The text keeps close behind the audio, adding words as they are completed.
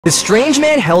The strange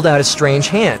man held out a strange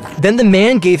hand. Then the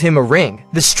man gave him a ring.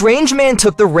 The strange man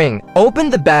took the ring,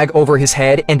 opened the bag over his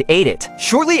head, and ate it.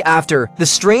 Shortly after, the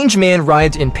strange man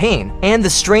writhed in pain, and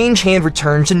the strange hand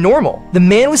returned to normal. The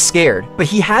man was scared, but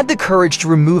he had the courage to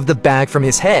remove the bag from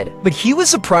his head. But he was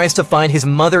surprised to find his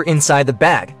mother inside the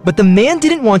bag. But the man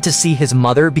didn't want to see his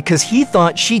mother because he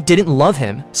thought she didn't love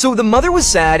him. So the mother was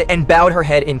sad and bowed her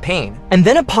head in pain. And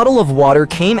then a puddle of water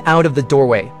came out of the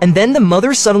doorway. And then the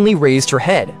mother suddenly raised her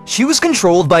head. She was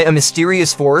controlled by a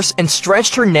mysterious force and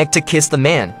stretched her neck to kiss the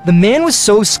man. The man was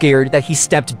so scared that he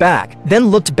stepped back, then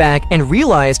looked back and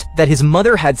realized that his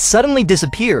mother had suddenly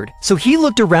disappeared, so he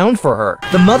looked around for her.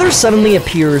 The mother suddenly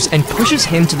appears and pushes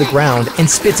him to the ground and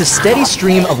spits a steady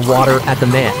stream of water at the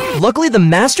man. Luckily, the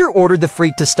master ordered the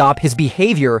freak to stop his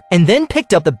behavior and then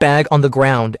picked up the bag on the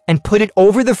ground and put it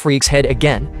over the freak's head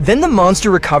again. Then the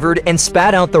monster recovered and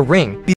spat out the ring.